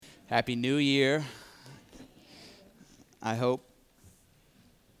Happy New Year. I hope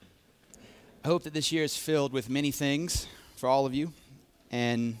that this year is filled with many things for all of you.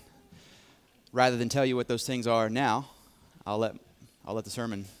 And rather than tell you what those things are now, I'll let the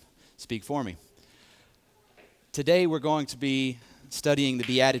sermon speak for me. Today we're going to be studying the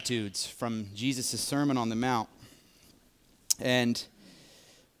Beatitudes from Jesus' Sermon on the Mount. And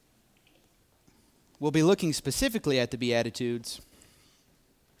we'll be looking specifically at the Beatitudes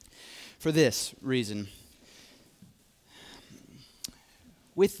for this reason.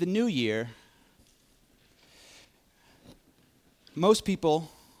 With the new year, most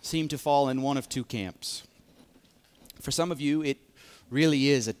people seem to fall in one of two camps. For some of you, it really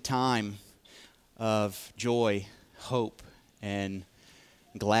is a time of joy, hope, and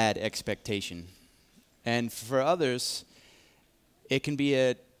glad expectation. And for others, it can be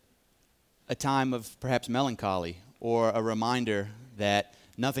a time of perhaps melancholy or a reminder that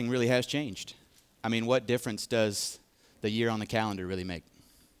nothing really has changed. I mean, what difference does the year on the calendar really make?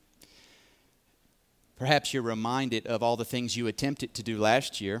 Perhaps you're reminded of all the things you attempted to do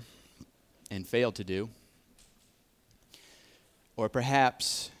last year and failed to do. Or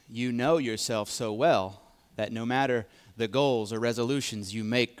perhaps you know yourself so well that no matter the goals or resolutions you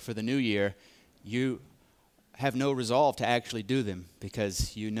make for the new year, you have no resolve to actually do them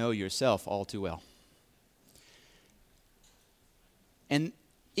because you know yourself all too well. And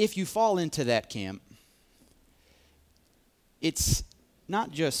if you fall into that camp, it's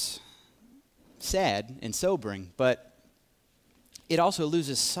not just sad and sobering, but it also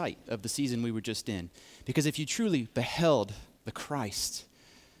loses sight of the season we were just in. Because if you truly beheld the Christ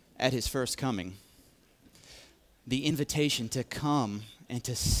at his first coming, the invitation to come and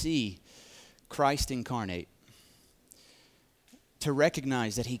to see Christ incarnate, to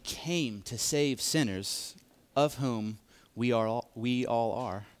recognize that he came to save sinners, of whom we all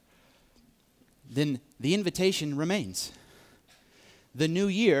are, then the invitation remains. The new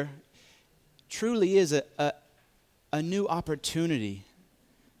year truly is a new opportunity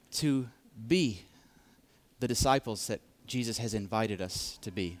to be the disciples that Jesus has invited us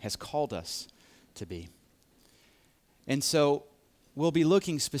to be, has called us to be. And so we'll be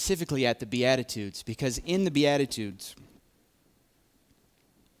looking specifically at the Beatitudes, because in the Beatitudes,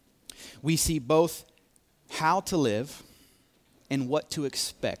 we see both how to live and what to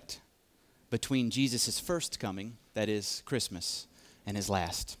expect between Jesus' first coming, that is Christmas, and his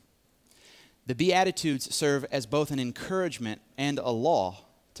last. The Beatitudes serve as both an encouragement and a law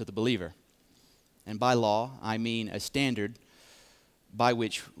to the believer. And by law, I mean a standard by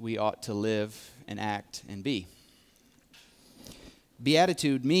which we ought to live and act and be.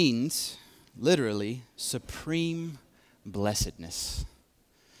 Beatitude means, literally, supreme blessedness.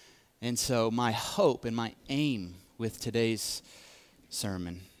 And so my hope and my aim with today's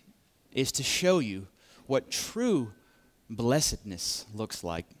sermon is to show you what true blessedness looks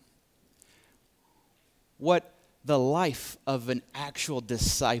like, what the life of an actual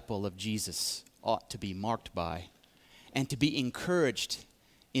disciple of Jesus ought to be marked by, and to be encouraged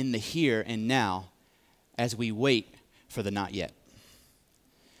in the here and now as we wait for the not yet.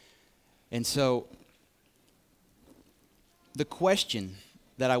 And so the question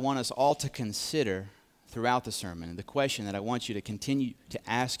that I want us all to consider throughout the sermon, and the question that I want you to continue to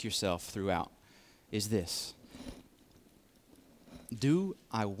ask yourself throughout, is this: do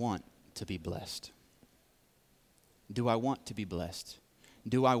I want to be blessed? Do I want to be blessed?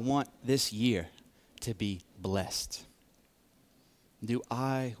 Do I want this year to be blessed? Do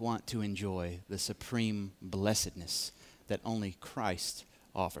I want to enjoy the supreme blessedness that only Christ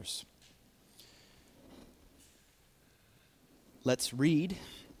offers? Let's read,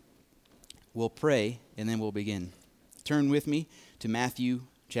 we'll pray, and then we'll begin. Turn with me to Matthew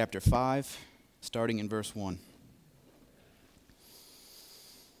chapter 5, starting in verse 1.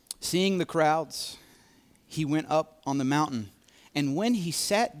 Seeing the crowds, he went up on the mountain, and when he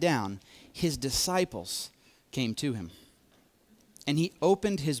sat down, his disciples came to him. And he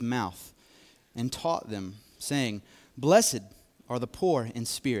opened his mouth and taught them, saying, "Blessed are the poor in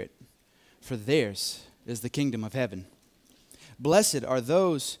spirit, for theirs is the kingdom of heaven. Blessed are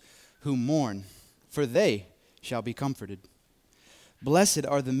those who mourn, for they shall be comforted. Blessed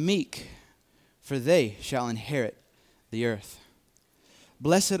are the meek, for they shall inherit the earth.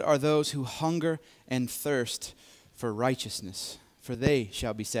 Blessed are those who hunger and thirst for righteousness, for they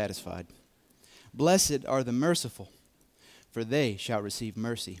shall be satisfied. Blessed are the merciful, for they shall receive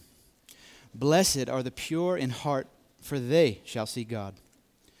mercy. Blessed are the pure in heart, for they shall see God.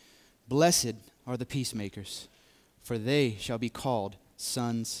 Blessed are the peacemakers, for they shall be called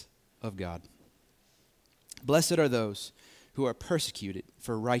sons of God. Blessed are those who are persecuted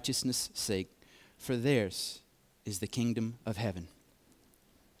for righteousness' sake, for theirs is the kingdom of heaven.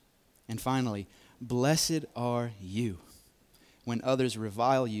 And finally, blessed are you when others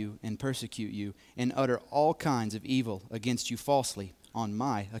revile you and persecute you and utter all kinds of evil against you falsely on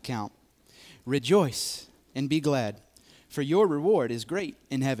my account. Rejoice and be glad, for your reward is great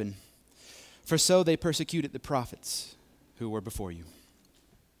in heaven. For so they persecuted the prophets who were before you.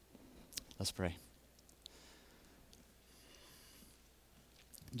 Let's pray.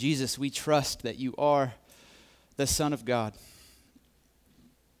 Jesus, we trust that you are the Son of God,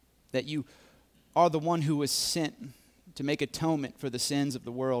 that you are the one who was sent to make atonement for the sins of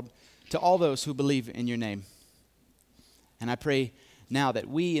the world to all those who believe in your name. And I pray now that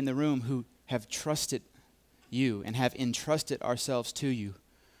we in the room who have trusted you and have entrusted ourselves to you,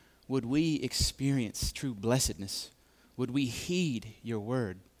 would we experience true blessedness? Would we heed your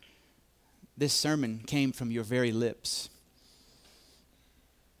word? This sermon came from your very lips.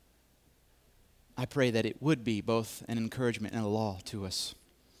 I pray that it would be both an encouragement and a law to us.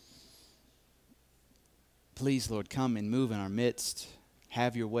 Please, Lord, come and move in our midst.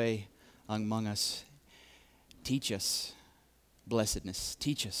 Have your way among us. Teach us blessedness.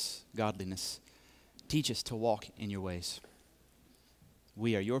 Teach us godliness. Teach us to walk in your ways.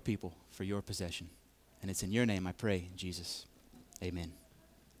 We are your people for your possession. And it's in your name I pray, Jesus. Amen.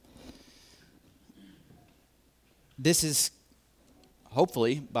 This is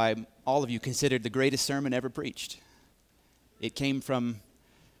hopefully by all of you considered the greatest sermon ever preached. It came from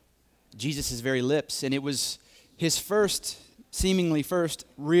Jesus' very lips, and it was his seemingly first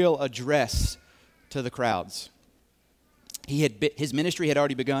real address to the crowds. His ministry had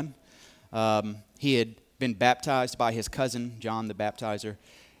already begun. He had been baptized by his cousin, John the Baptizer.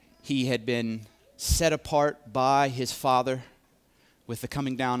 He had been set apart by his Father with the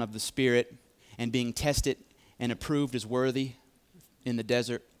coming down of the Spirit and being tested and approved as worthy in the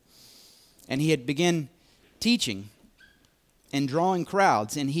desert. And he had begun teaching and drawing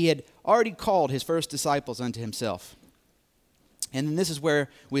crowds, and he had already called his first disciples unto himself. And then this is where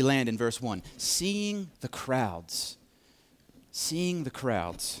we land in verse 1. Seeing the crowds,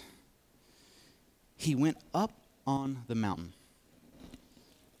 he went up on the mountain.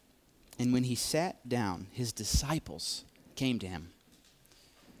 And when he sat down, his disciples came to him.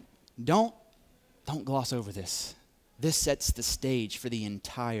 Don't gloss over this. This sets the stage for the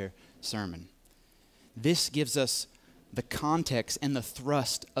entire sermon. This gives us the context and the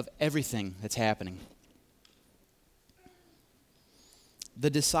thrust of everything that's happening. The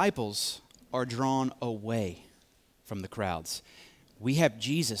disciples are drawn away from the crowds. We have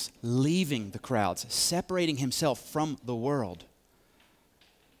Jesus leaving the crowds, separating himself from the world,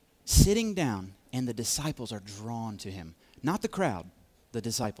 sitting down, and the disciples are drawn to him. Not the crowd, the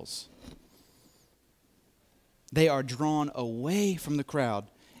disciples. They are drawn away from the crowd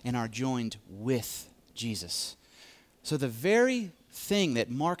and are joined with Jesus. So the very thing that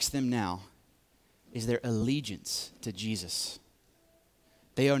marks them now is their allegiance to Jesus.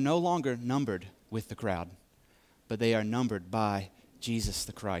 They are no longer numbered with the crowd, but they are numbered by Jesus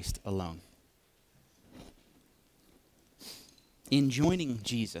the Christ alone. In joining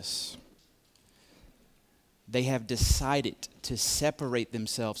Jesus, they have decided to separate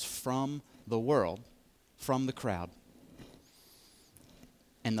themselves from the world, from the crowd,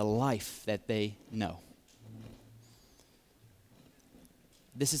 and the life that they know.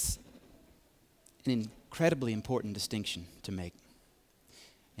 This is an incredibly important distinction to make.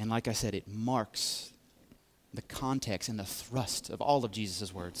 And like I said, it marks the context and the thrust of all of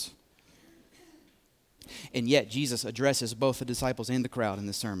Jesus' words. And yet, Jesus addresses both the disciples and the crowd in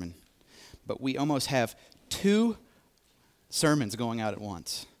the sermon. But we almost have two sermons going out at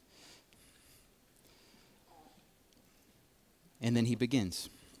once. And then he begins.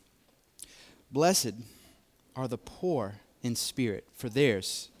 Blessed are the poor in spirit, for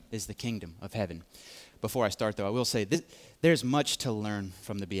theirs is the kingdom of heaven. Before I start, though, I will say there's much to learn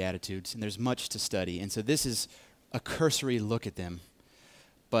from the Beatitudes, and there's much to study. And so this is a cursory look at them.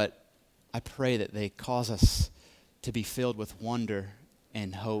 But I pray that they cause us to be filled with wonder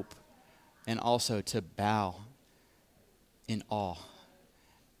and hope, and also to bow in awe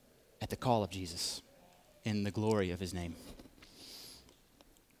at the call of Jesus in the glory of his name.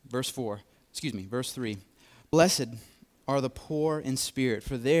 Verse 3. Blessed are the poor in spirit,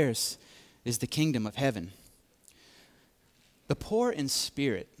 for theirs is the kingdom of heaven. The poor in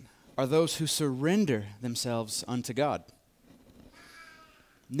spirit are those who surrender themselves unto God,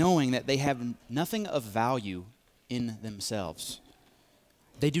 knowing that they have nothing of value in themselves.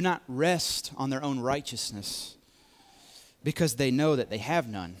 They do not rest on their own righteousness because they know that they have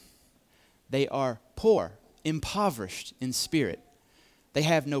none. They are poor impoverished in spirit. They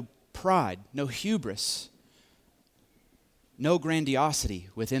have no pride, no hubris, no grandiosity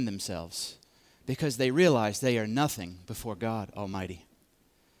within themselves, because they realize they are nothing before God Almighty.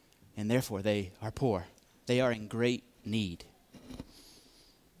 And therefore they are poor. They are in great need.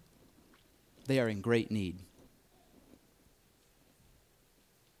 They are in great need.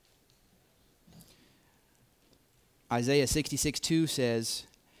 Isaiah 66:2 says,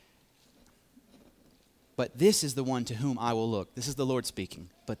 "But this is the one to whom I will look." This is the Lord speaking.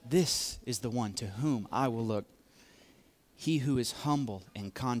 "But this is the one to whom I will look, he who is humble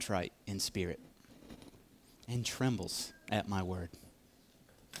and contrite in spirit, and trembles at my word."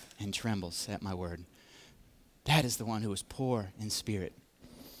 And trembles at my word. That is the one who is poor in spirit,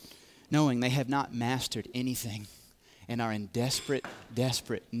 knowing they have not mastered anything and are in desperate,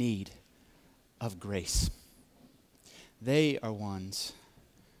 desperate need of grace. They are ones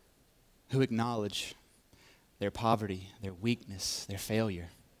who acknowledge their poverty, their weakness, their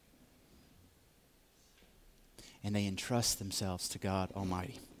failure, and they entrust themselves to God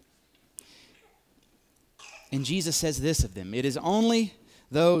Almighty. And Jesus says this of them: "It is only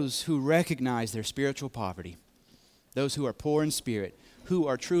those who recognize their spiritual poverty, those who are poor in spirit, who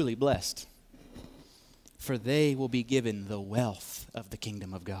are truly blessed, for they will be given the wealth of the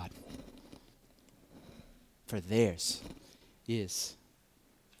kingdom of God. For theirs is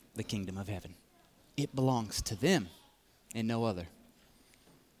the kingdom of heaven." It belongs to them and no other.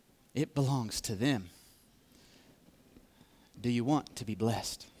 It belongs to them. Do you want to be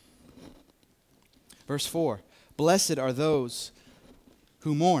blessed? Verse 4, "Blessed are those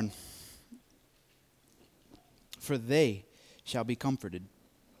who mourn, for they shall be comforted."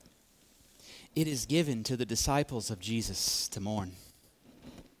 It is given to the disciples of Jesus to mourn.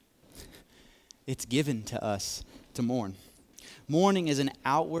 It's given to us to mourn. Mourning is an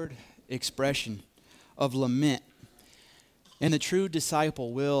outward expression of lament, and the true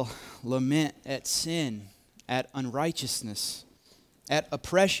disciple will lament at sin, at unrighteousness, at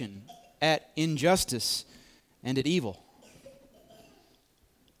oppression, at injustice, and at evil.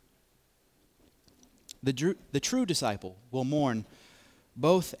 The true disciple will mourn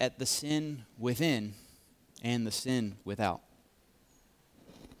both at the sin within and the sin without.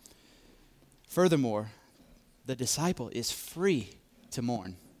 Furthermore, the disciple is free to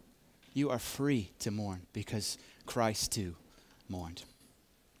mourn. You are free to mourn because Christ too mourned.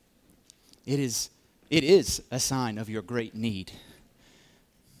 It is a sign of your great need.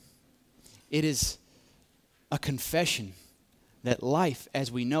 It is a confession that life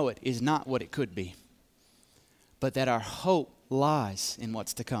as we know it is not what it could be, but that our hope lies in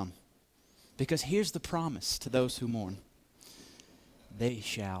what's to come. Because here's the promise to those who mourn: they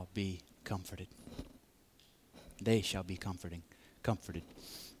shall be comforted. They shall be comforted.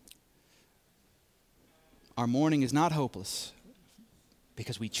 Our mourning is not hopeless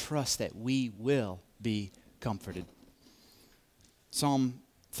because we trust that we will be comforted. Psalm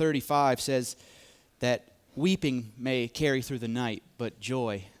 35 says that weeping may carry through the night, but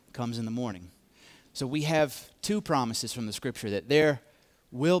joy comes in the morning. So we have two promises from the scripture: that there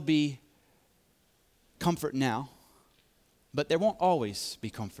will be comfort now, but there won't always be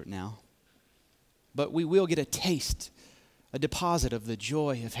comfort now. But we will get a taste, a deposit of the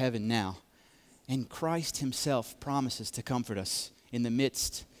joy of heaven now. And Christ himself promises to comfort us in the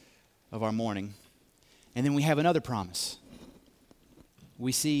midst of our mourning. And then we have another promise.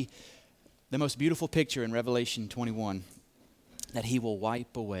 We see the most beautiful picture in Revelation 21, that he will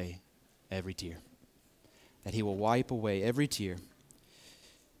wipe away every tear. That he will wipe away every tear.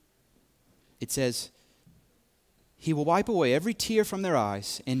 It says, "He will wipe away every tear from their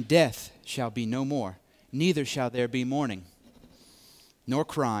eyes, and death shall be no more. Neither shall there be mourning, nor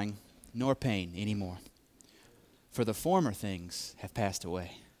crying, nor pain anymore. For the former things have passed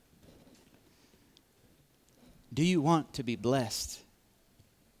away." Do you want to be blessed?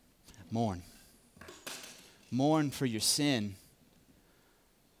 Mourn. Mourn for your sin.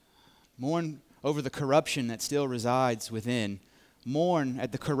 Mourn over the corruption that still resides within. Mourn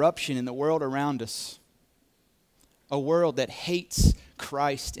at the corruption in the world around us. A world that hates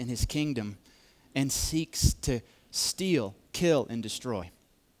Christ and his kingdom and seeks to steal, kill, and destroy.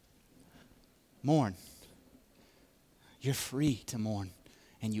 Mourn. You're free to mourn,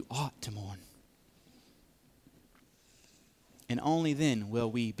 and you ought to mourn. And only then will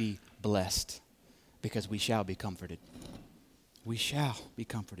we be blessed, because we shall be comforted. We shall be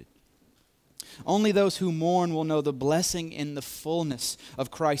comforted. Only those who mourn will know the blessing in the fullness of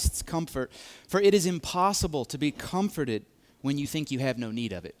Christ's comfort, for it is impossible to be comforted when you think you have no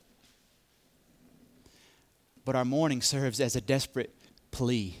need of it. But our mourning serves as a desperate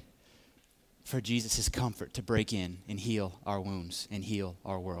plea for Jesus' comfort to break in and heal our wounds and heal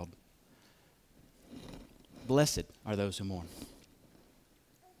our world. Blessed are those who mourn.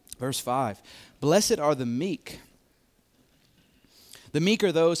 Verse 5, blessed are the meek. The meek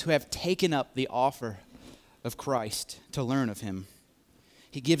are those who have taken up the offer of Christ to learn of him.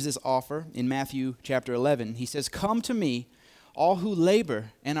 He gives this offer in Matthew chapter 11. He says, come to me, all who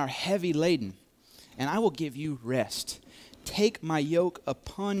labor and are heavy laden, and I will give you rest. Take my yoke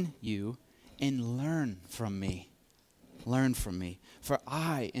upon you and learn from me. Learn from me, for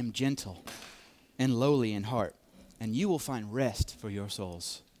I am gentle and lowly in heart, and you will find rest for your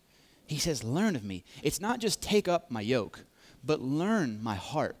souls. He says, learn of me. It's not just take up my yoke, but learn my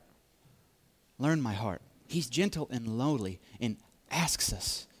heart. Learn my heart. He's gentle and lowly and asks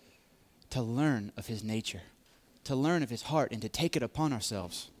us to learn of his nature, to learn of his heart, and to take it upon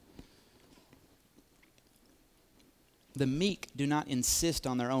ourselves. The meek do not insist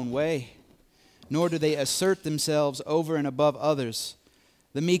on their own way, nor do they assert themselves over and above others.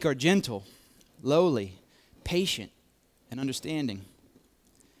 The meek are gentle, lowly, patient, and understanding.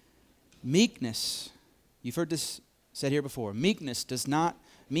 Meekness, you've heard this said here before, meekness does not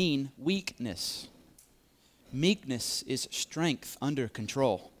mean weakness. Meekness is strength under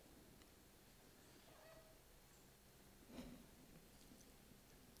control.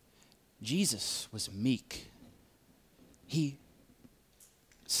 Jesus was meek. He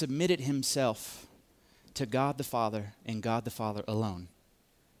submitted himself to God the Father and God the Father alone.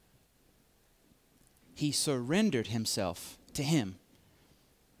 He surrendered himself to him,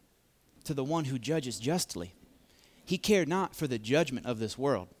 to the one who judges justly. He cared not for the judgment of this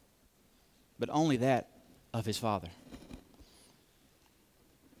world, but only that of his Father.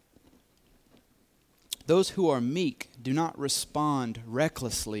 Those who are meek do not respond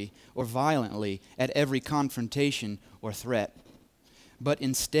recklessly or violently at every confrontation or threat, but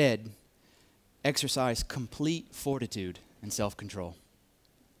instead exercise complete fortitude and self-control.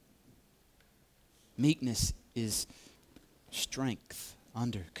 Meekness is strength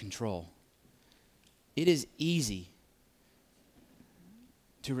under control. It is easy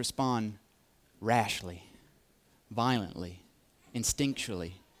to respond rashly, violently,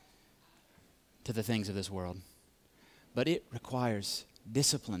 instinctually to the things of this world. But it requires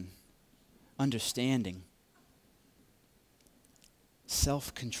discipline, understanding,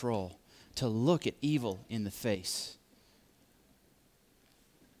 self-control to look at evil in the face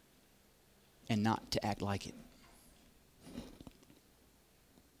and not to act like it.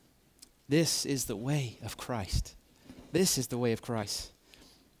 This is the way of Christ. This is the way of Christ.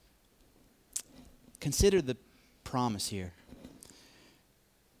 Consider the promise here.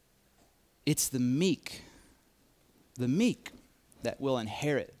 It's the meek that will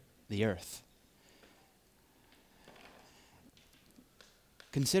inherit the earth.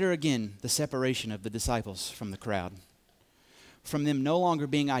 Consider again the separation of the disciples from the crowd, from them no longer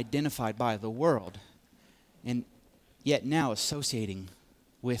being identified by the world, and yet now associating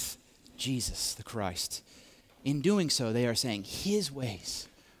with Jesus the Christ. In doing so, they are saying his ways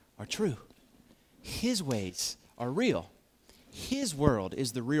are true. His ways are real. His world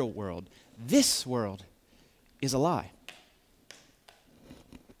is the real world. This world is a lie.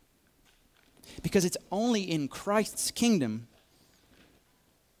 Because it's only in Christ's kingdom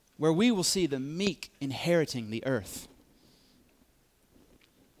where we will see the meek inheriting the earth.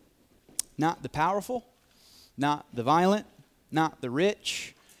 Not the powerful, not the violent, not the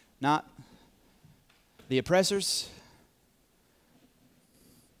rich, not the oppressors,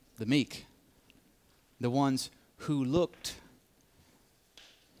 the meek, the ones who looked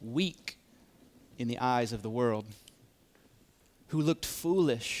weak in the eyes of the world, who looked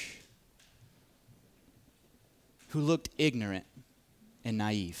foolish, who looked ignorant and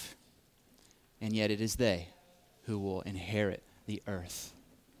naive. And yet it is they who will inherit the earth.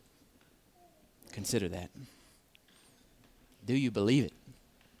 Consider that. Do you believe it?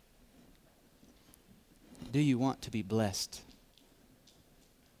 Do you want to be blessed?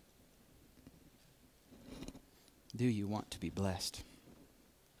 Do you want to be blessed?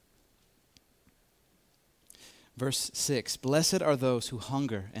 Verse 6, blessed are those who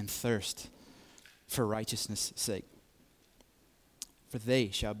hunger and thirst for righteousness' sake, for they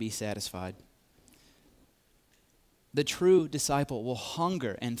shall be satisfied. The true disciple will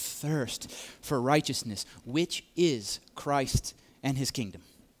hunger and thirst for righteousness, which is Christ and his kingdom.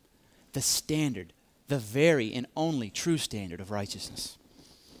 The standard, the very and only true standard of righteousness.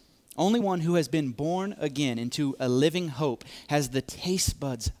 Only one who has been born again into a living hope has the taste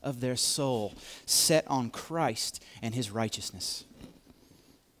buds of their soul set on Christ and his righteousness.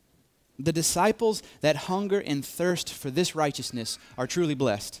 The disciples that hunger and thirst for this righteousness are truly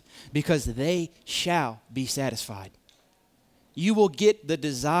blessed, because they shall be satisfied. You will get the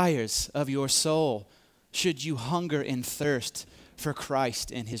desires of your soul should you hunger and thirst for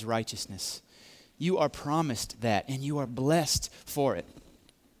Christ and his righteousness. You are promised that, and you are blessed for it.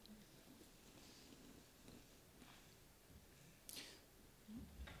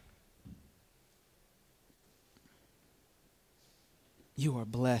 You are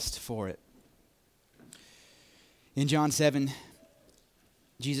blessed for it. In John 7,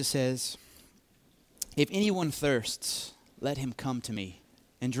 Jesus says, "If anyone thirsts, let him come to me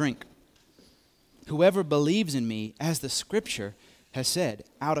and drink. Whoever believes in me, as the scripture has said,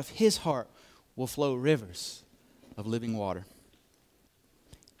 out of his heart will flow rivers of living water."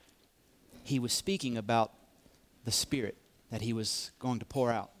 He was speaking about the Spirit that he was going to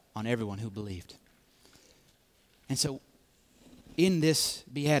pour out on everyone who believed. And so, in this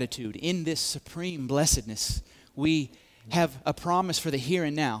beatitude, in this supreme blessedness, we have a promise for the here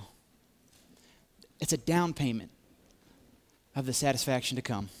and now. It's a down payment of the satisfaction to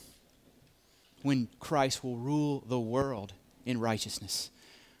come, when Christ will rule the world in righteousness.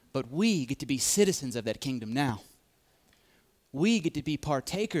 But we get to be citizens of that kingdom now. We get to be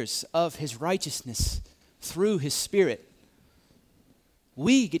partakers of his righteousness through his Spirit.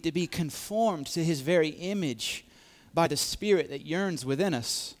 We get to be conformed to his very image by the Spirit that yearns within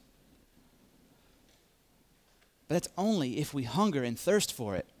us. But that's only if we hunger and thirst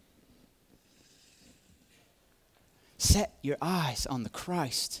for it. Set your eyes on the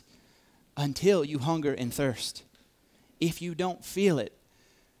Christ until you hunger and thirst. If you don't feel it,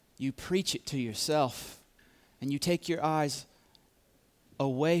 you preach it to yourself, and you take your eyes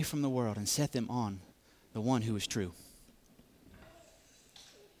away from the world and set them on the one who is true.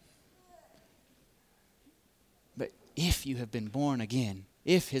 But if you have been born again,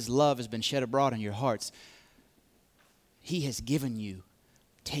 if his love has been shed abroad in your hearts, he has given you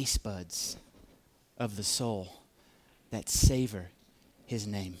taste buds of the soul that savor his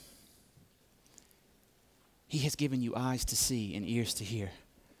name. He has given you eyes to see and ears to hear.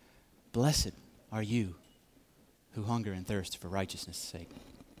 Blessed are you who hunger and thirst for righteousness' sake.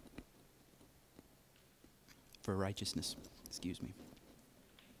 For righteousness, excuse me.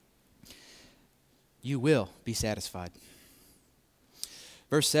 You will be satisfied.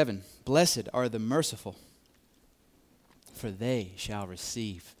 Verse 7, "Blessed are the merciful, for they shall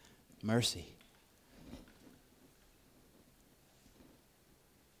receive mercy."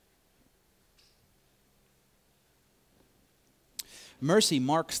 Mercy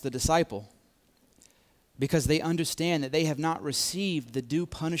marks the disciple because they understand that they have not received the due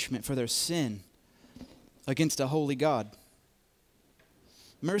punishment for their sin against a holy God.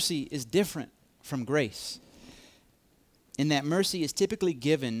 Mercy is different from grace, in that mercy is typically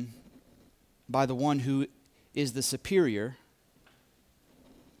given by the one who is the superior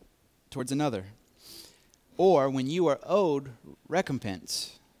towards another, or when you are owed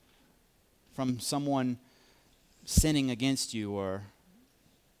recompense from someone sinning against you, or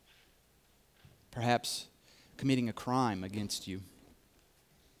perhaps committing a crime against you.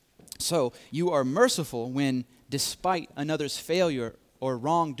 So you are merciful when, despite another's failure or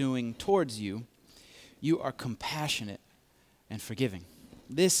wrongdoing towards you, you are compassionate and forgiving.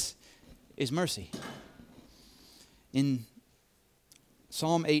 This is mercy. In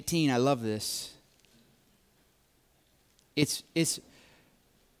Psalm 18, I love this. It's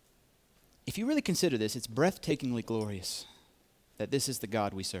if you really consider this, it's breathtakingly glorious that this is the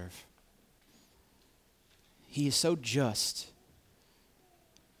God we serve. He is so just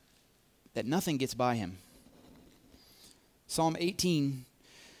that nothing gets by him. Psalm 18,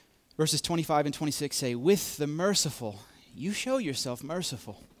 verses 25 and 26 say, "With the merciful, you show yourself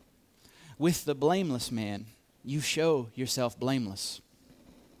merciful. With the blameless man, you show yourself blameless.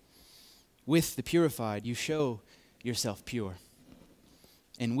 With the purified, you show yourself pure.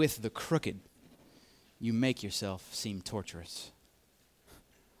 And with the crooked, you make yourself seem torturous."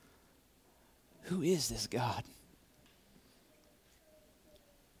 Who is this God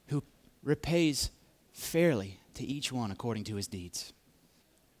who repays fairly to each one according to his deeds?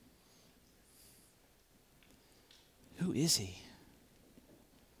 Who is he?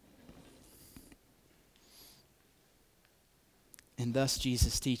 And thus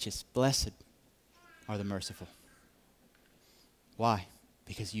Jesus teaches, blessed are the merciful. Why?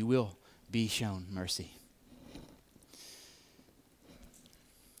 Because you will be shown mercy.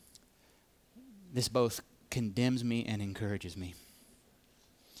 This both condemns me and encourages me,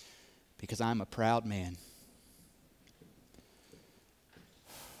 because I'm a proud man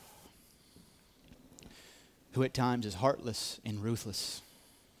who at times is heartless and ruthless,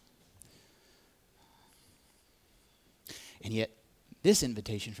 And yet, this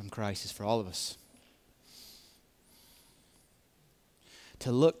invitation from Christ is for all of us.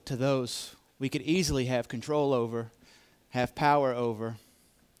 To look to those we could easily have control over, have power over.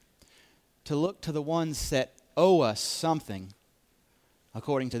 To look to the ones that owe us something,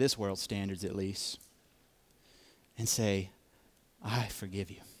 according to this world's standards at least, and say, I forgive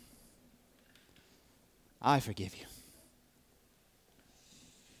you. I forgive you.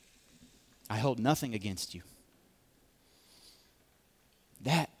 I hold nothing against you.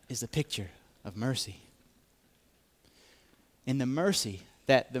 That is the picture of mercy. And the mercy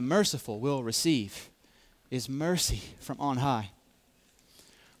that the merciful will receive is mercy from on high,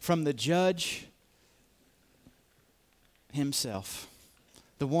 from the judge himself,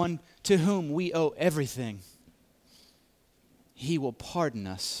 the one to whom we owe everything. He will pardon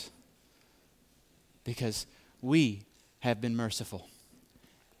us because we have been merciful.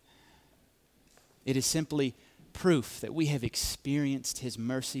 It is simply proof that we have experienced his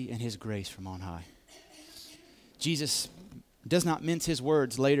mercy and his grace from on high. Jesus does not mince his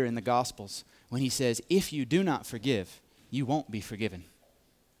words later in the Gospels when he says, if you do not forgive, you won't be forgiven.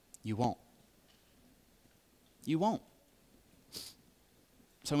 You won't. You won't.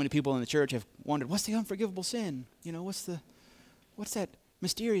 So many people in the church have wondered, what's the unforgivable sin? You know, what's that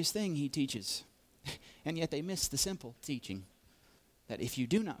mysterious thing he teaches? And yet they miss the simple teaching that if you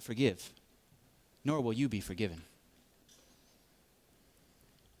do not forgive, nor will you be forgiven.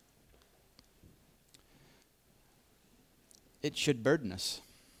 It should burden us.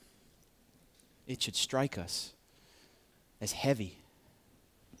 It should strike us as heavy.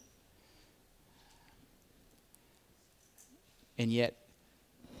 And yet,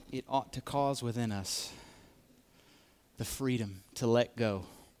 it ought to cause within us the freedom to let go,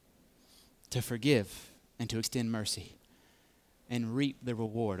 to forgive, and to extend mercy, and reap the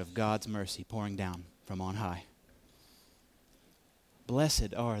reward of God's mercy pouring down from on high.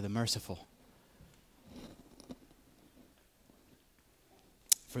 Blessed are the merciful,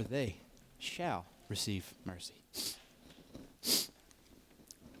 for they shall receive mercy.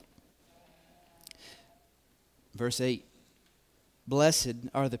 Verse 8, blessed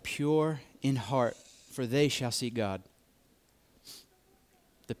are the pure in heart, for they shall see God.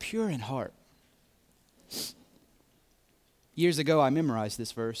 The pure in heart. Years ago, I memorized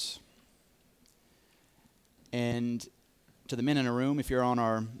this verse. And to the men in the room, if you're on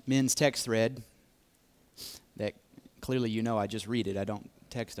our men's text thread, that clearly you know I just read it, I don't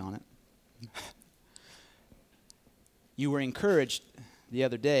text on it. You were encouraged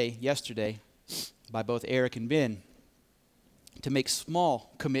yesterday, by both Eric and Ben, to make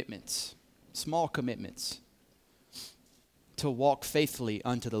small commitments to walk faithfully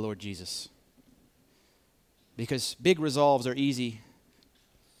unto the Lord Jesus. Because big resolves are easy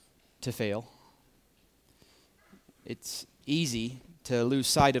to fail. It's easy to lose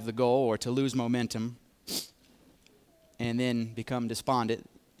sight of the goal or to lose momentum and then become despondent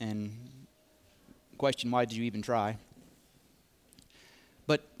and question, why did you even try?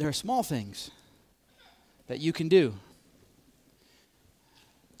 But there are small things that you can do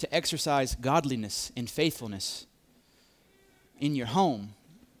to exercise godliness and faithfulness in your home,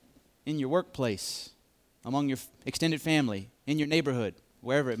 in your workplace, among your extended family, in your neighborhood,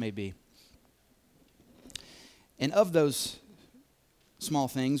 wherever it may be. And of those small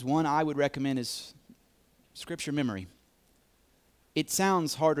things, one I would recommend is scripture memory. It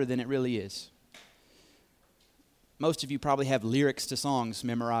sounds harder than it really is. Most of you probably have lyrics to songs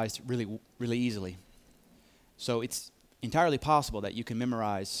memorized really, really easily. So it's entirely possible that you can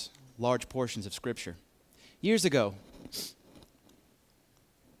memorize large portions of Scripture. Years ago,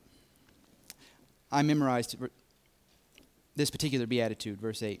 I memorized this particular beatitude,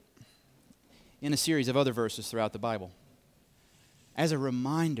 verse 8, in a series of other verses throughout the Bible, as a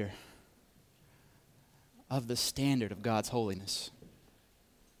reminder of the standard of God's holiness.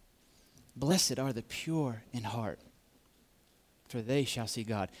 Blessed are the pure in heart, for they shall see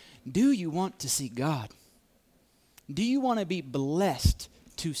God. Do you want to see God? Do you want to be blessed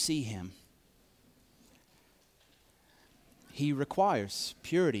to see Him? He requires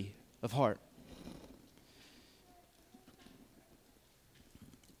purity of heart.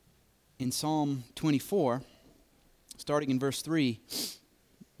 In Psalm 24, starting in verse 3,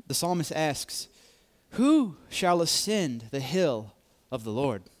 the psalmist asks, who shall ascend the hill of the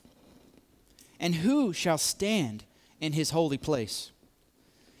Lord? And who shall stand in His holy place?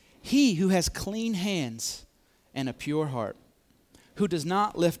 He who has clean hands and a pure heart, who does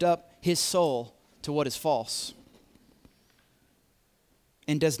not lift up his soul to what is false,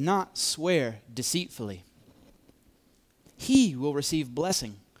 and does not swear deceitfully. He will receive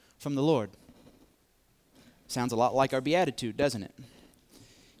blessing from the Lord. Sounds a lot like our beatitude, doesn't it?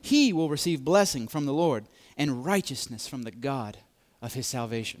 He will receive blessing from the Lord and righteousness from the God of his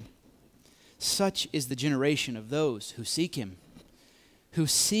salvation. Such is the generation of those who seek him, who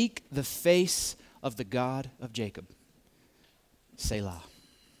seek the face of the God of Jacob. Selah.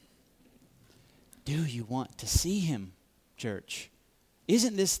 Do you want to see him, church?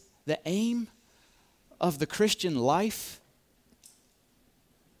 Isn't this the aim of the Christian life?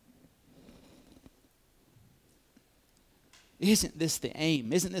 Isn't this the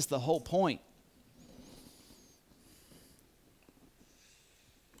aim? Isn't this the whole point?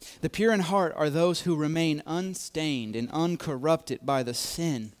 The pure in heart are those who remain unstained and uncorrupted by the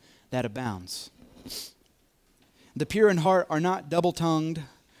sin that abounds. The pure in heart are not double-tongued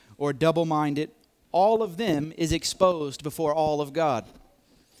or double-minded. All of them is exposed before all of God.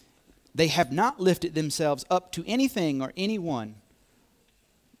 They have not lifted themselves up to anything or anyone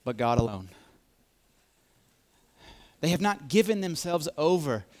but God alone. They have not given themselves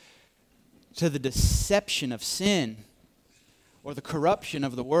over to the deception of sin or the corruption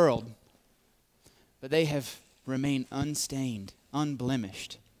of the world, but they have remained unstained,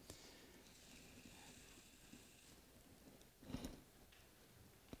 unblemished.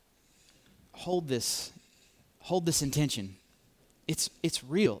 Hold this intention. It's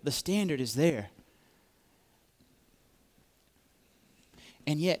real. The standard is there.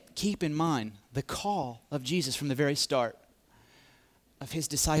 And yet, keep in mind the call of Jesus from the very start of his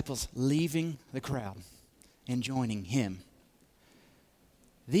disciples leaving the crowd and joining him.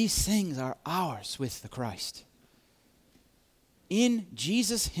 These things are ours with the Christ. In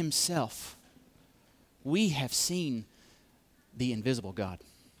Jesus himself, we have seen the invisible God.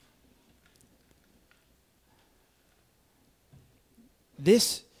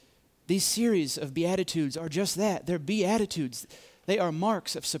 These series of Beatitudes are just that. They're Beatitudes. They are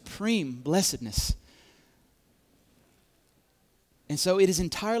marks of supreme blessedness. And so it is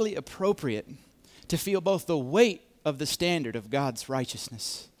entirely appropriate to feel both the weight of the standard of God's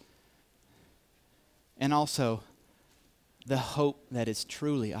righteousness and also the hope that is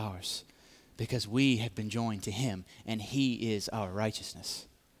truly ours because we have been joined to him and he is our righteousness.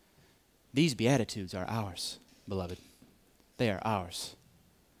 Us Beatitudes are ours, beloved. They are ours.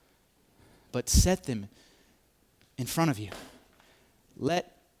 But set them in front of you.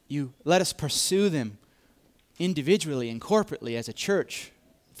 Let us pursue them individually and corporately as a church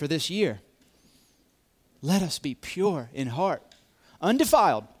for this year. Let us be pure in heart,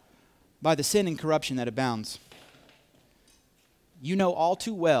 undefiled by the sin and corruption that abounds. You know all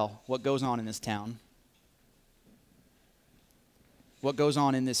too well what goes on in this town, what goes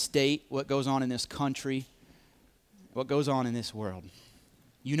on in this state, what goes on in this country, what goes on in this world.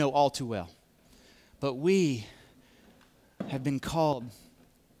 You know all too well. But we have been called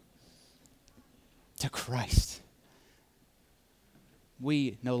to Christ.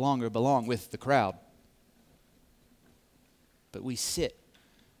 We no longer belong with the crowd, but we sit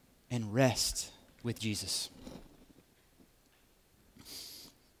and rest with Jesus.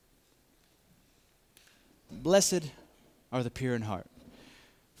 Blessed are the pure in heart,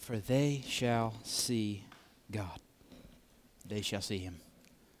 for they shall see God. They shall see him.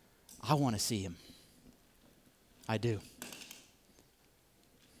 I want to see him. I do.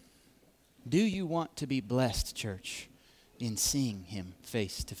 Do you want to be blessed, church, in seeing him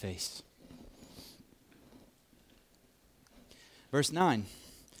face to face? Verse 9,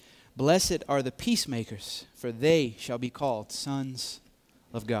 blessed are the peacemakers, for they shall be called sons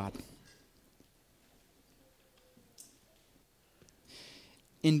of God.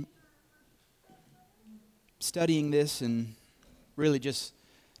 In studying this and really just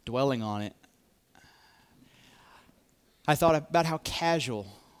dwelling on it, I thought about how casual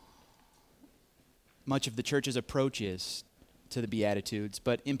much of the church's approach is to the Beatitudes,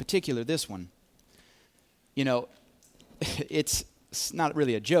 but in particular this one. You know, it's not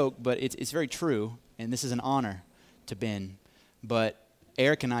really a joke, but it's very true, and this is an honor to Ben. But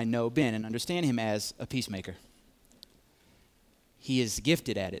Eric and I know Ben and understand him as a peacemaker. He is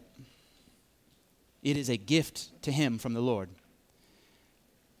gifted at it. It is a gift to him from the Lord.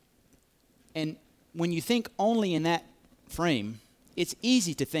 And when you think only in that frame, it's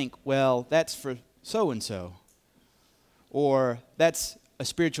easy to think, well, that's for so-and-so, or that's a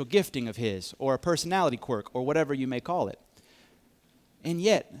spiritual gifting of his, or a personality quirk, or whatever you may call it. And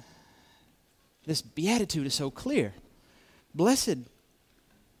yet, this beatitude is so clear. Blessed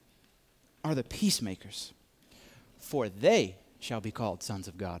are the peacemakers, for they shall be called sons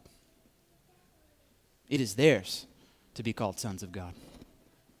of God. It is theirs to be called sons of God.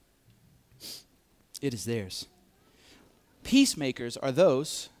 It is theirs. Peacemakers are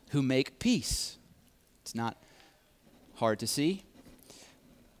those who make peace. It's not hard to see.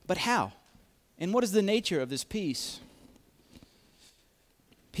 But how? And what is the nature of this peace?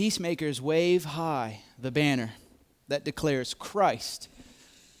 Peacemakers wave high the banner that declares Christ,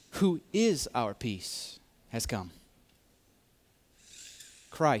 who is our peace, has come.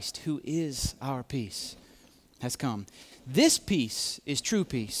 Christ, who is our peace, has come. This peace is true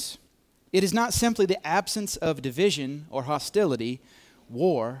peace. It is not simply the absence of division or hostility,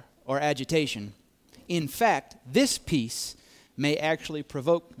 war or agitation. In fact, this peace may actually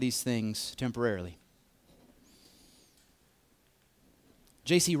provoke these things temporarily.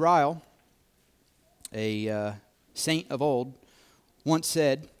 J.C. Ryle, a saint of old, once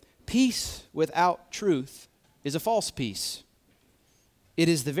said, "Peace without truth is a false peace. It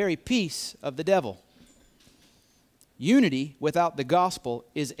is the very peace of the devil. Unity without the gospel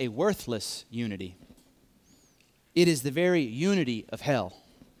is a worthless unity. It is the very unity of hell.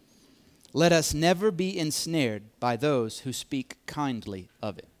 Let us never be ensnared by those who speak kindly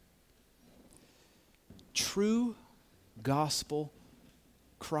of it." True gospel,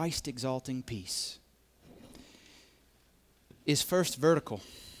 Christ-exalting peace is first vertical.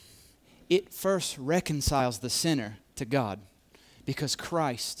 It first reconciles the sinner to God because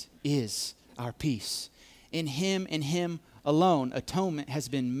Christ is our peace. In Him alone, atonement has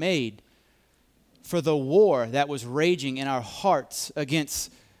been made for the war that was raging in our hearts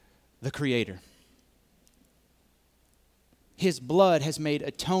against the Creator. His blood has made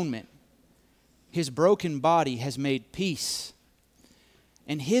atonement. His broken body has made peace.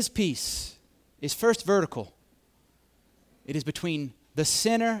 And His peace is first vertical. It is between the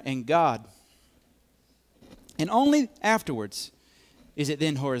sinner and God. And only afterwards is it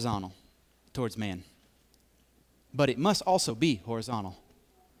then horizontal towards man. But it must also be horizontal.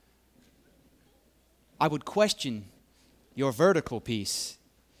 I would question your vertical peace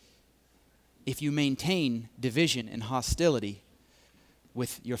if you maintain division and hostility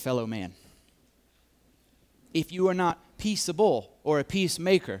with your fellow man. If you are not peaceable or a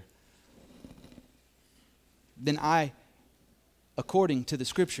peacemaker, then I, according to the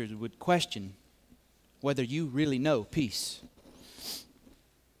Scriptures, would question whether you really know peace.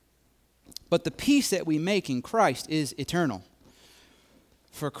 But the peace that we make in Christ is eternal.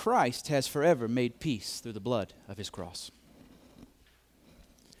 For Christ has forever made peace through the blood of His cross.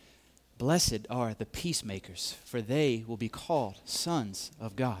 Blessed are the peacemakers, for they will be called sons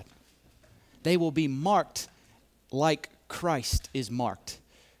of God. They will be marked like Christ is marked.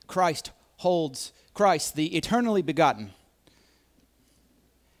 Christ, the eternally begotten,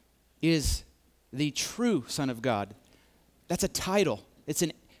 is the true Son of God. That's a title. It's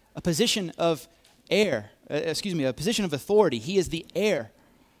a position of a position of authority. He is the heir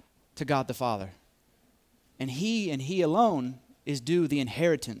to God the Father. And He alone is due the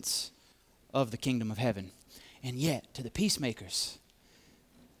inheritance of the kingdom of heaven. And yet, to the peacemakers,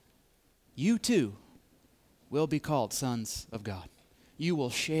 you too will be called sons of God. You will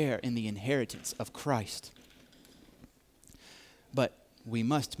share in the inheritance of Christ. But we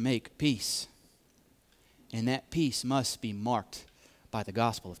must make peace. And that peace must be marked by the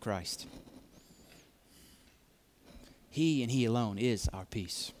gospel of Christ. He and He alone is our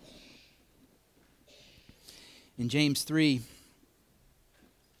peace. In James 3,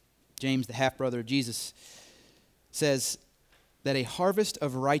 James, the half-brother of Jesus, says that a harvest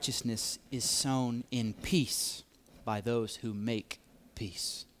of righteousness is sown in peace by those who make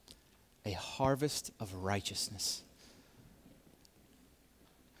peace. A harvest of righteousness.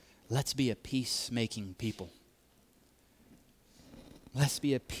 Let's be a peacemaking people. Let's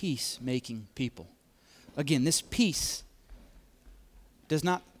be a peacemaking people. Again, this peace does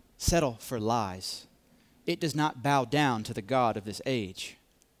not settle for lies. It does not bow down to the God of this age.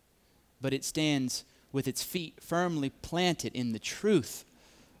 But it stands with its feet firmly planted in the truth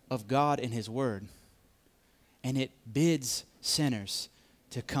of God and His Word. And it bids sinners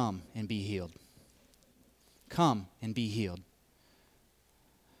to come and be healed. Come and be healed.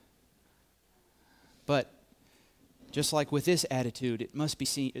 But just like with this attitude, it must be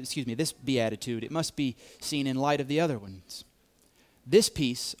seen, this beatitude, it must be seen in light of the other ones. This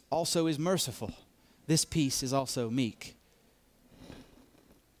peace also is merciful. This peace is also meek.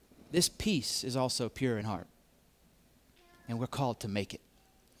 This peace is also pure in heart. And we're called to make it.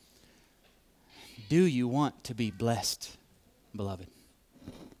 Do you want to be blessed, beloved?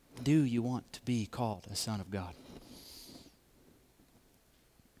 Do you want to be called a son of God?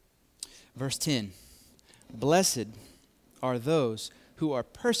 Verse 10. Blessed are those who are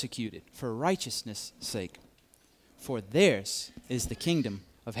persecuted for righteousness' sake, for theirs is the kingdom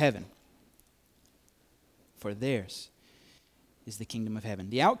of heaven. For theirs is the kingdom of heaven.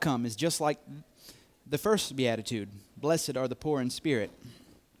 The outcome is just like the first beatitude, blessed are the poor in spirit.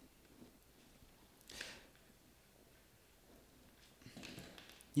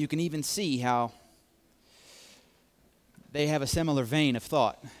 You can even see how they have a similar vein of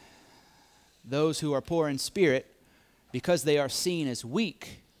thought. Those who are poor in spirit, because they are seen as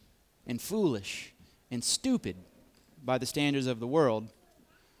weak and foolish and stupid by the standards of the world,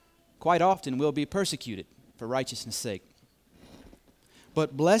 quite often will be persecuted for righteousness' sake.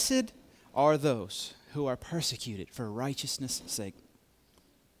 But blessed are those who are persecuted for righteousness' sake.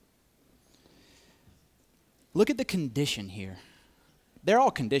 Look at the condition here. They're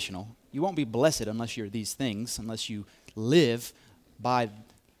all conditional. You won't be blessed unless you're these things, unless you live by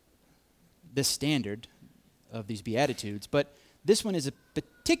this standard of these Beatitudes. But this one is a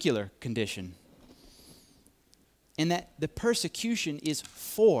particular condition, in that the persecution is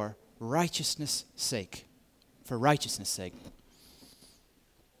for righteousness' sake. For righteousness' sake.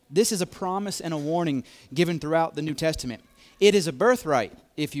 This is a promise and a warning given throughout the New Testament. It is a birthright,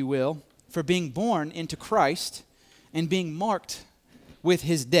 if you will, for being born into Christ and being marked with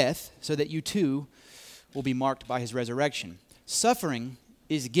his death, so that you too will be marked by his resurrection. Suffering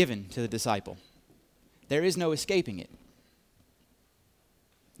is given to the disciple. There is no escaping it.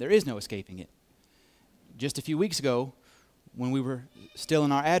 There is no escaping it. Just a few weeks ago, when we were still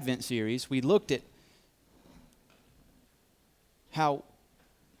in our Advent series, we looked at how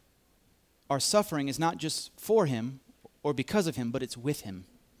our suffering is not just for him or because of him, but it's with him.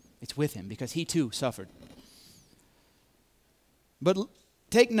 It's with him because he too suffered. But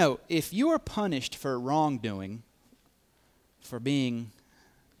take note, if you are punished for wrongdoing, for being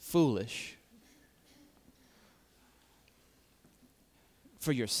foolish,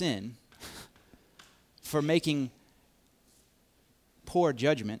 for your sin, for making poor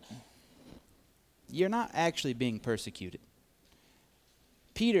judgment, you're not actually being persecuted.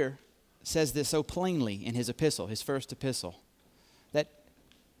 Peter says this so plainly in his epistle, his first epistle, that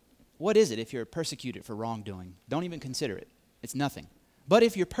what is it if you're persecuted for wrongdoing? Don't even consider it. It's nothing. But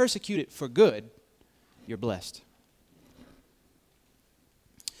if you're persecuted for good, you're blessed.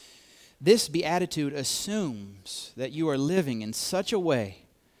 This beatitude assumes that you are living in such a way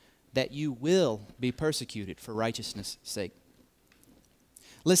that you will be persecuted for righteousness' sake.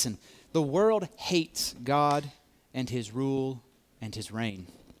 Listen, the world hates God and his rule and his reign.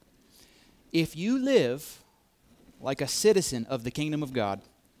 If you live like a citizen of the kingdom of God,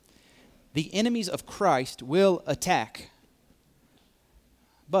 the enemies of Christ will attack,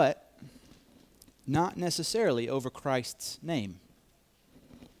 but not necessarily over Christ's name.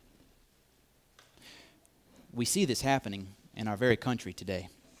 We see this happening in our very country today.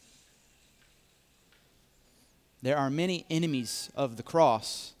 There are many enemies of the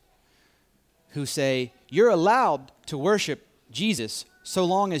cross who say, you're allowed to worship Jesus so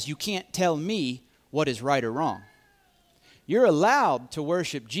long as you can't tell me what is right or wrong. You're allowed to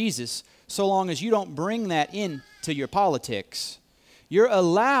worship Jesus so long as you don't bring that into your politics. You're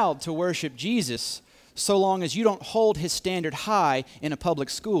allowed to worship Jesus so long as you don't hold his standard high in a public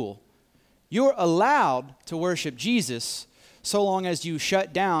school. You're allowed to worship Jesus so long as you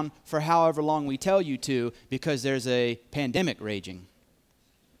shut down for however long we tell you to because there's a pandemic raging.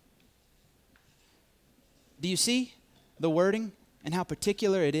 Do you see the wording and how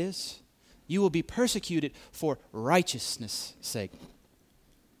particular it is? You will be persecuted for righteousness' sake.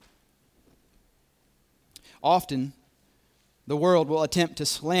 Often, the world will attempt to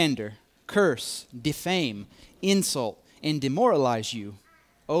slander, curse, defame, insult, and demoralize you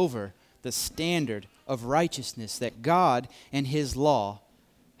over the standard of righteousness that God and his law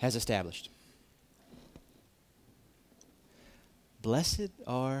has established. Blessed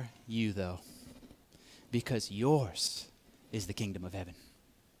are you, though, because yours is the kingdom of heaven.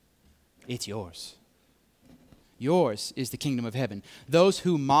 It's yours. Yours is the kingdom of heaven. Those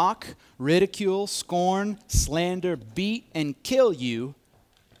who mock, ridicule, scorn, slander, beat, and kill you,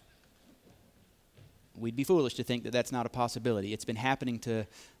 we'd be foolish to think that that's not a possibility. It's been happening to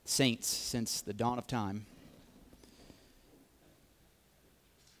saints since the dawn of time.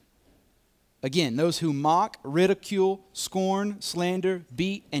 Again, those who mock, ridicule, scorn, slander,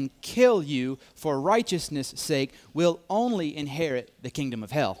 beat, and kill you for righteousness' sake will only inherit the kingdom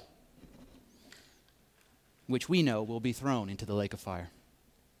of hell, which we know will be thrown into the lake of fire.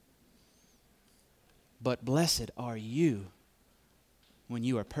 But blessed are you when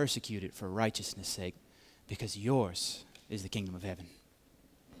you are persecuted for righteousness' sake, because yours is the kingdom of heaven.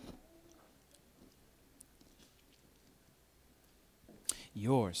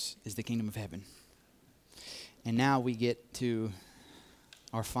 Yours is the kingdom of heaven. And now we get to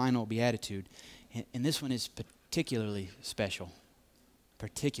our final beatitude. And this one is particularly special.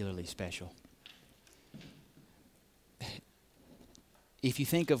 Particularly special. if you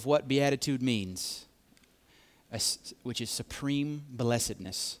think of what beatitude means, which is supreme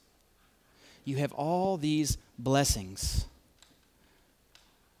blessedness, you have all these blessings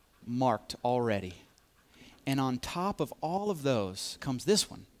marked already. And on top of all of those comes this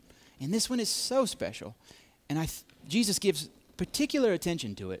one. And this one is so special. And Jesus gives particular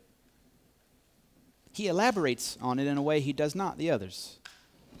attention to it. He elaborates on it in a way he does not the others.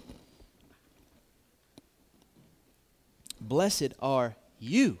 Blessed are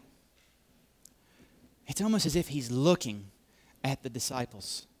you. It's almost as if he's looking at the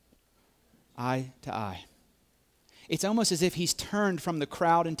disciples, eye to eye. It's almost as if he's turned from the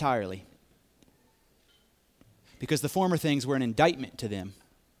crowd entirely, because the former things were an indictment to them.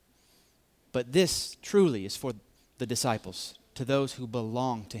 But this truly is for the disciples, to those who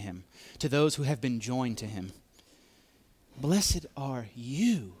belong to him, to those who have been joined to him. Blessed are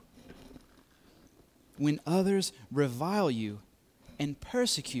you when others revile you and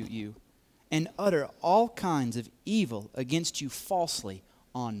persecute you and utter all kinds of evil against you falsely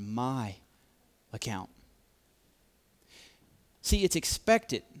on my account. See, it's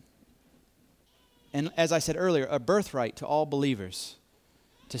expected, and as I said earlier, a birthright to all believers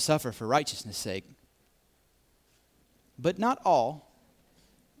to suffer for righteousness' sake. But not all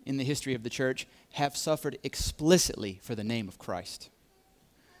in the history of the church have suffered explicitly for the name of Christ.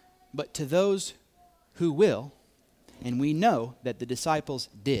 But to those who will, and we know that the disciples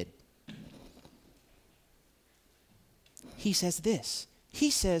did, he says this. He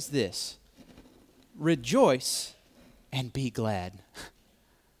says this, rejoice and be glad.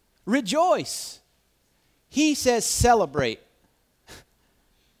 Rejoice. He says celebrate.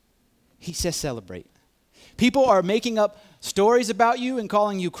 He says celebrate. People are making up stories about you and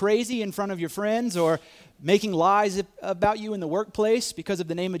calling you crazy in front of your friends, or making lies about you in the workplace because of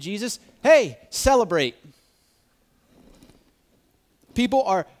the name of Jesus. Hey, celebrate. People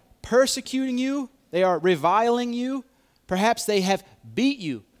are persecuting you. They are reviling you. Perhaps they have beat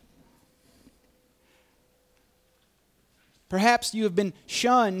you. Perhaps you have been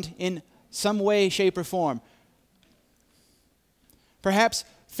shunned in some way, shape, or form. Perhaps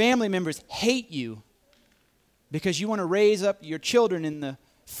family members hate you because you want to raise up your children in the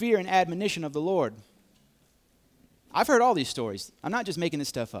fear and admonition of the Lord. I've heard all these stories. I'm not just making this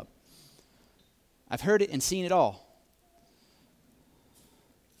stuff up. I've heard it and seen it all.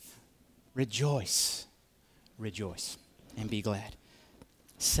 Rejoice. Rejoice and be glad.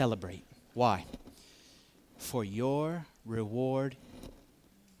 Celebrate. Why? For your reward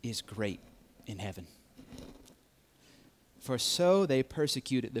is great in heaven. For so they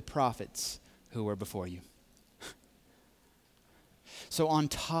persecuted the prophets who were before you. So on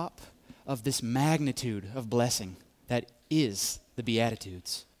top of this magnitude of blessing that is the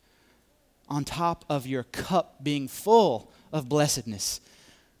Beatitudes, on top of your cup being full of blessedness,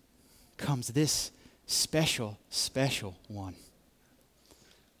 comes this special, special one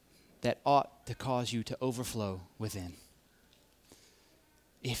that ought to cause you to overflow within.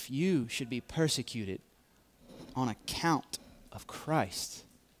 If you should be persecuted on account of Christ,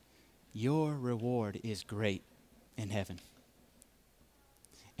 your reward is great in heaven.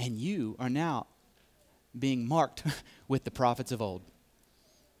 And you are now being marked with the prophets of old.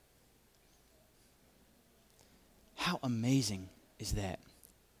 How amazing is that?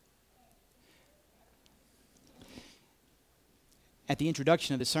 At the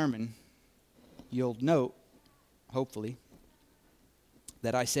introduction of the sermon, you'll note, hopefully,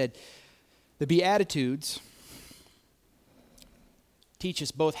 that I said the Beatitudes teach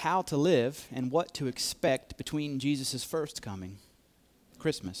us both how to live and what to expect between Jesus' first coming,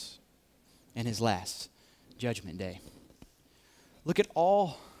 Christmas, and his last, Judgment Day. Look at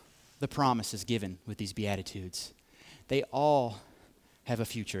all the promises given with these Beatitudes. They all have a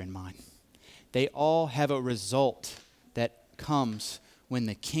future in mind. They all have a result that comes when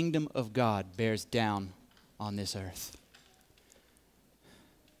the kingdom of God bears down on this earth.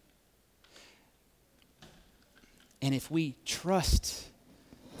 And if we trust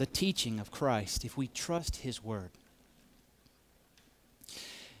the teaching of Christ, if we trust his word,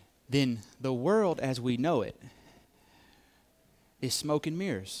 then the world as we know it is smoke and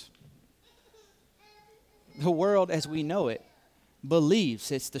mirrors. The world as we know it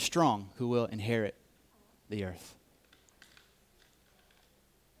believes it's the strong who will inherit the earth.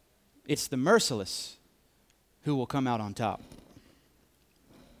 It's the merciless who will come out on top.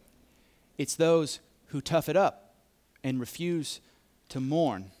 It's those who tough it up and refuse to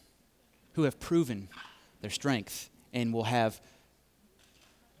mourn, who have proven their strength and will have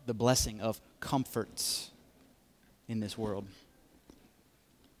the blessing of comforts in this world.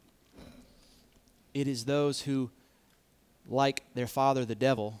 It is those who like their father, the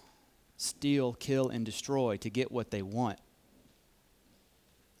devil, steal, kill, and destroy to get what they want,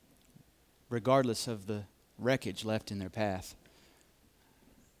 regardless of the wreckage left in their path.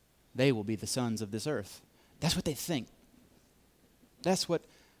 They will be the sons of this earth. That's what they think. That's what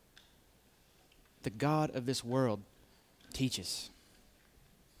the God of this world teaches.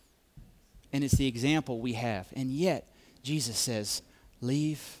 And it's the example we have. And yet, Jesus says,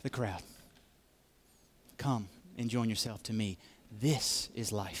 leave the crowd. Come and join yourself to me. This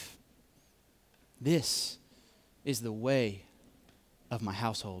is life. This is the way of my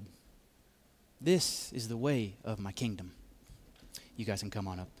household. This is the way of my kingdom. You guys can come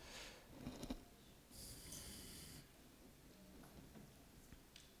on up.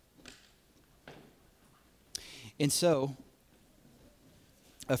 And so,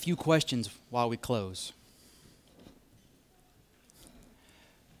 a few questions while we close.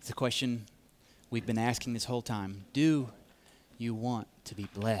 It's a question we've been asking this whole time. Do you want to be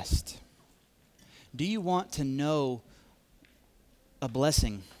blessed? Do you want to know a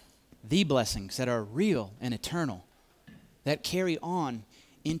blessing, the blessings that are real and eternal, that carry on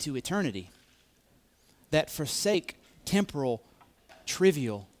into eternity, that forsake temporal,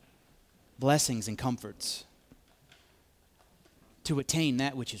 trivial blessings and comforts to attain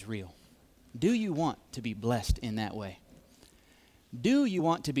that which is real? Do you want to be blessed in that way? Do you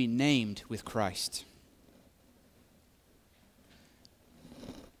want to be named with Christ?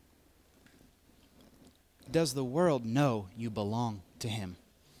 Does the world know you belong to him?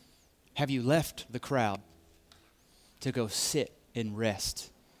 Have you left the crowd to go sit and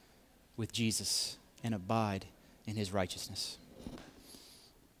rest with Jesus and abide in his righteousness?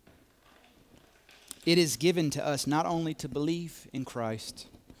 It is given to us not only to believe in Christ,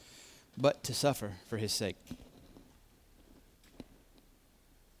 but to suffer for his sake.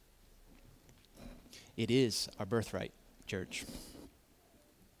 It is our birthright, church.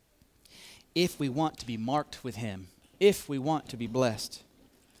 If we want to be marked with him, if we want to be blessed,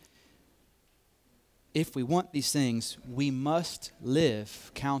 if we want these things, we must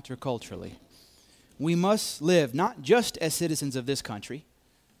live counterculturally. We must live not just as citizens of this country,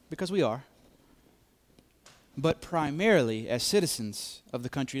 because we are, but primarily as citizens of the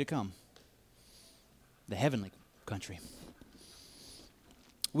country to come, the heavenly country.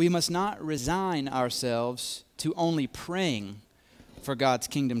 We must not resign ourselves to only praying for God's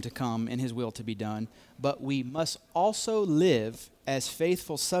kingdom to come and his will to be done, but we must also live as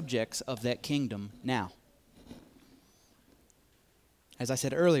faithful subjects of that kingdom now. As I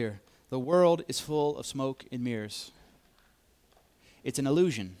said earlier, the world is full of smoke and mirrors. It's an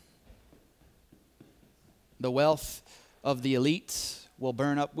illusion. The wealth of the elites will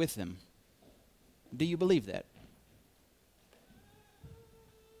burn up with them. Do you believe that?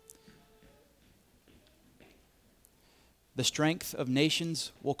 The strength of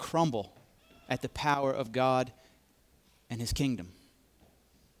nations will crumble at the power of God and his kingdom.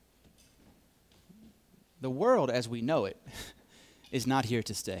 The world as we know it is not here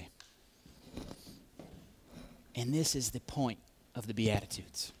to stay. And this is the point of the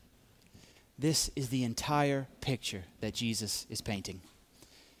Beatitudes. This is the entire picture that Jesus is painting.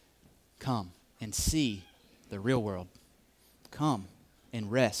 Come and see the real world. Come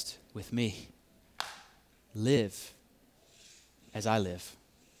and rest with me. Live as I live.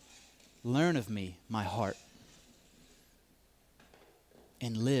 Learn of me, my heart,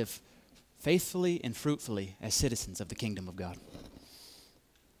 and live faithfully and fruitfully as citizens of the kingdom of God.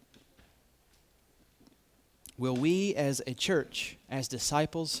 Will we as a church, as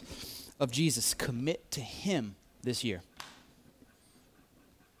disciples of Jesus, commit to him this year?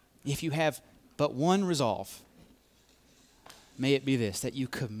 If you have but one resolve, may it be this, that you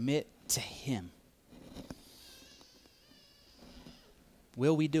commit to him.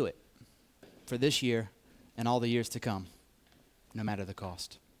 Will we do it for this year and all the years to come, no matter the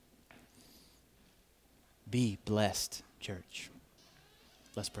cost? Be blessed, church.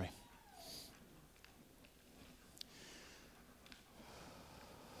 Let's pray.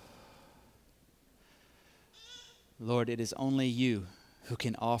 Lord, it is only you who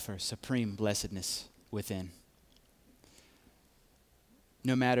can offer supreme blessedness within.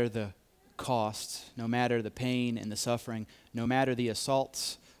 No matter the cost, no matter the pain and the suffering, no matter the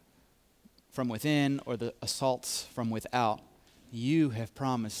assaults from within or the assaults from without, you have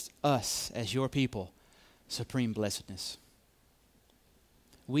promised us as your people supreme blessedness.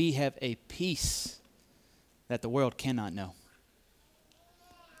 We have a peace that the world cannot know.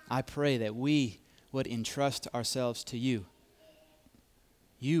 I pray that we would entrust ourselves to you.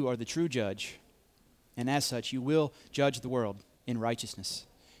 You are the true judge, and as such, you will judge the world in righteousness.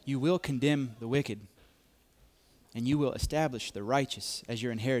 You will condemn the wicked, and you will establish the righteous as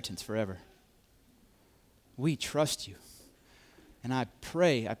your inheritance forever. We trust you. And I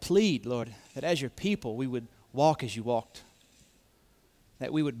pray, I plead, Lord, that as your people we would walk as you walked,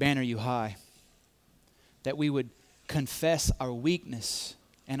 that we would banner you high, that we would confess our weakness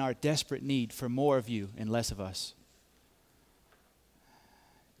and our desperate need for more of you and less of us.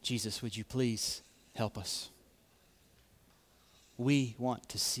 Jesus, would you please help us? We want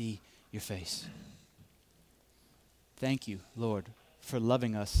to see your face. Thank you, Lord, for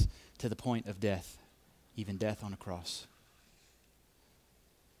loving us to the point of death, even death on a cross.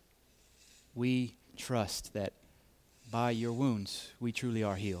 We trust that by your wounds we truly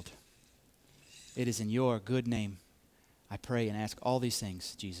are healed. It is in your good name I pray and ask all these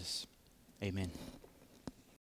things, Jesus. Amen.